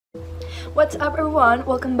What's up everyone,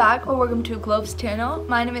 welcome back or welcome to Globe's channel.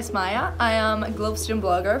 My name is Maya. I am a Globe student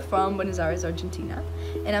blogger from Buenos Aires, Argentina,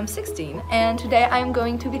 and I'm 16, and today I'm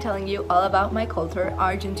going to be telling you all about my culture,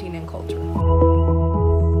 Argentinian culture.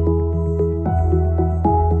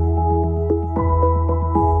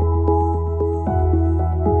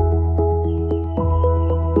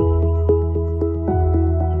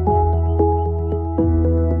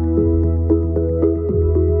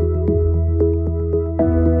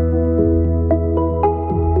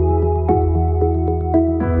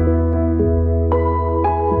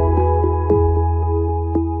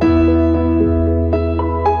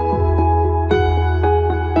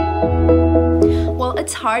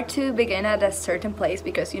 It's hard to begin at a certain place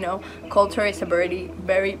because, you know, culture is a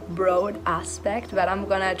very broad aspect, but I'm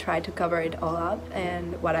gonna try to cover it all up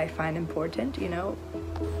and what I find important, you know.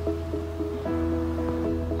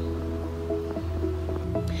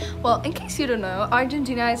 Well, in case you don't know,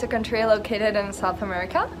 Argentina is a country located in South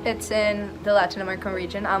America. It's in the Latin American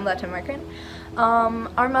region. I'm Latin American.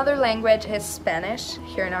 Our mother language is Spanish.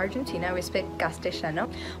 Here in Argentina we speak Castellano.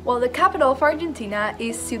 Well, the capital of Argentina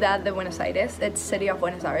is Ciudad de Buenos Aires. It's City of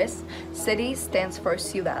Buenos Aires. City stands for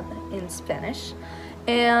ciudad in Spanish.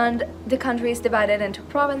 And the country is divided into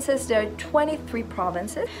provinces. There are 23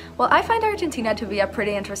 provinces. Well, I find Argentina to be a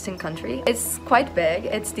pretty interesting country. It's quite big.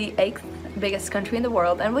 It's the 8th biggest country in the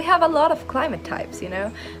world, and we have a lot of climate types, you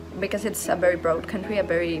know, because it's a very broad country, a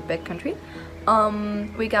very big country.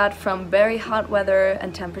 We got from very hot weather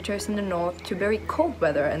and temperatures in the north to very cold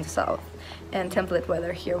weather in the south, and temperate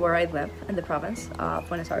weather here where I live in the province of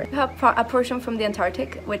Buenos Aires. We have a portion from the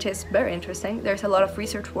Antarctic, which is very interesting. There's a lot of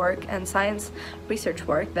research work and science research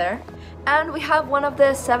work there. And we have one of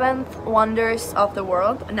the 7th wonders of the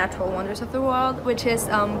world, natural wonders of the world, which is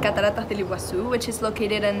Cataratas del Iguazú, which is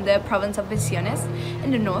located in the province of Misiones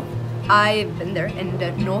in the north. I've been there in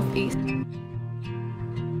the northeast.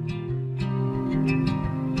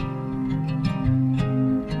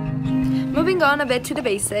 Moving on a bit to the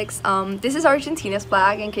basics, this is Argentina's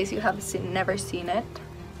flag in case you have never seen it.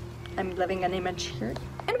 I'm leaving an image here.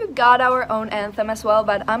 And we've got our own anthem as well,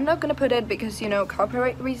 but I'm not gonna put it because, you know,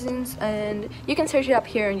 copyright reasons, and you can search it up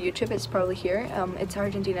here on YouTube. It's probably here. It's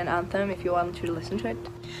Argentinian anthem if you want to listen to it.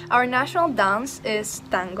 Our national dance is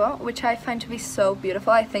tango, which I find to be so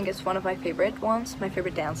beautiful. I think it's one of my favorite ones, my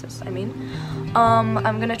favorite dances, I mean.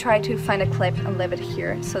 I'm gonna try to find a clip and leave it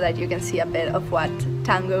here so that you can see a bit of what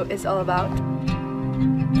tango is all about.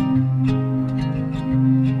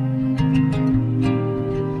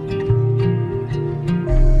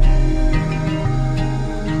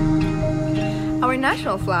 Our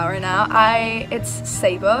national flower now, it's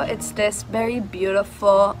ceibo. It's this very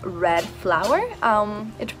beautiful red flower.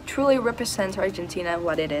 It truly represents Argentina and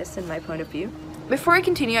what it is in my point of view. Before I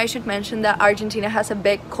continue, I should mention that Argentina has a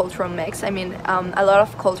big cultural mix. I mean, a lot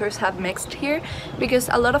of cultures have mixed here because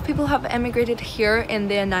a lot of people have emigrated here in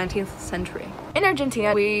the 19th century. In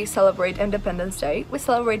Argentina, we celebrate Independence Day. We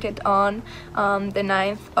celebrate it on the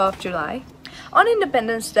 9th of July. On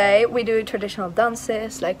Independence Day, we do traditional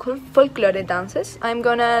dances, like folklore dances. I'm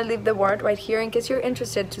gonna leave the word right here in case you're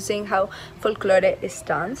interested to seeing how folklore is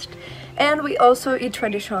danced. And we also eat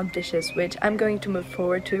traditional dishes, which I'm going to move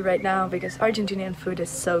forward to right now because Argentinian food is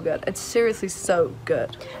so good. It's seriously so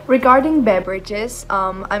good. Regarding beverages,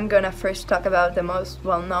 I'm gonna first talk about the most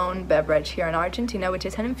well-known beverage here in Argentina, which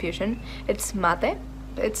is an infusion. It's mate.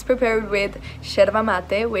 It's prepared with yerba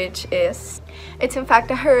mate, which is, it's in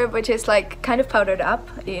fact a herb which is like kind of powdered up,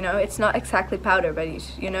 you know, it's not exactly powder, but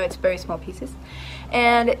you know, it's very small pieces.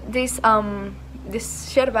 And this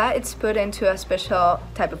yerba, it's put into a special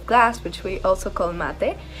type of glass, which we also call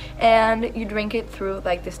mate, and you drink it through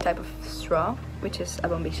like this type of straw, which is a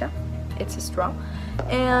bombilla. It's a straw,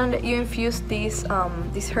 and you infuse these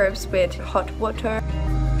herbs with hot water.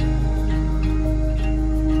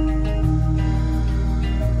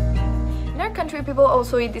 Country people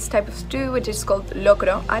also eat this type of stew, which is called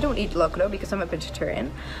locro. I don't eat locro because I'm a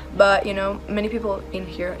vegetarian, but you know, many people in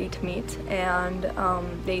here eat meat, and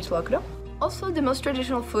they eat locro. Also, the most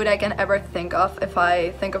traditional food I can ever think of if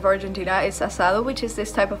I think of Argentina is asado, which is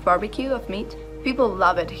this type of barbecue of meat. People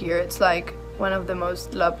love it here. It's like one of the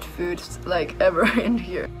most loved foods like ever in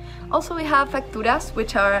here. Also, we have facturas,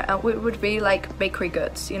 which are would be like bakery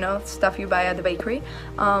goods, you know, stuff you buy at the bakery.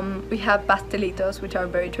 We have pastelitos, which are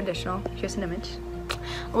very traditional. Here's an image.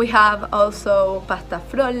 We have also pasta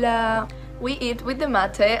frolla. We eat with the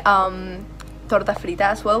mate torta frita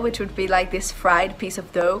as well, which would be like this fried piece of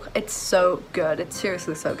dough. It's so good. It's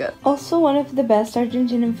seriously so good. Also, one of the best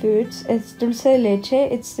Argentinian foods is dulce de leche.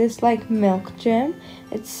 It's this like milk jam.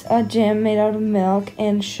 It's a jam made out of milk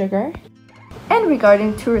and sugar. And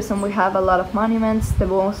regarding tourism, we have a lot of monuments. The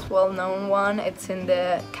most well-known one, it's in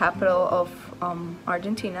the capital of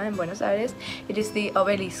Argentina, in Buenos Aires. It is the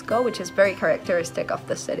obelisco, which is very characteristic of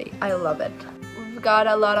the city. I love it. We've got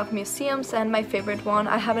a lot of museums, and my favorite one,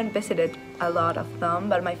 I haven't visited a lot of them,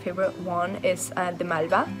 but my favorite one is the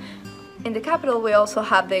Malva. In the capital, we also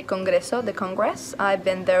have the Congreso, the Congress. I've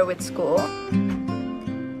been there with school.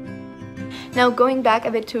 Now, going back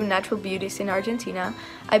a bit to natural beauties in Argentina,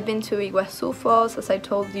 I've been to Iguazu Falls, as I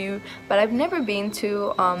told you, but I've never been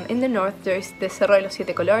to, in the north, there's the Cerro de los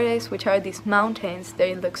Siete Colores, which are these mountains.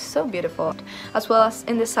 They look so beautiful. As well as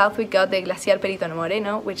in the south, we got the Glaciar Perito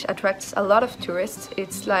Moreno, which attracts a lot of tourists.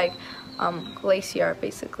 It's like glacier,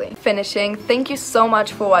 basically. Finishing, thank you so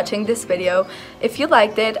much for watching this video. If you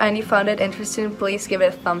liked it and you found it interesting, please give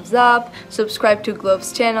it a thumbs up, subscribe to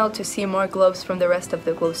Globe's channel to see more Globes from the rest of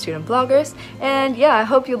the Globe student bloggers, and yeah, I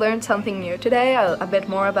hope you learned something new today, a bit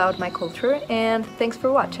more about my culture, and thanks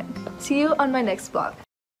for watching. See you on my next vlog.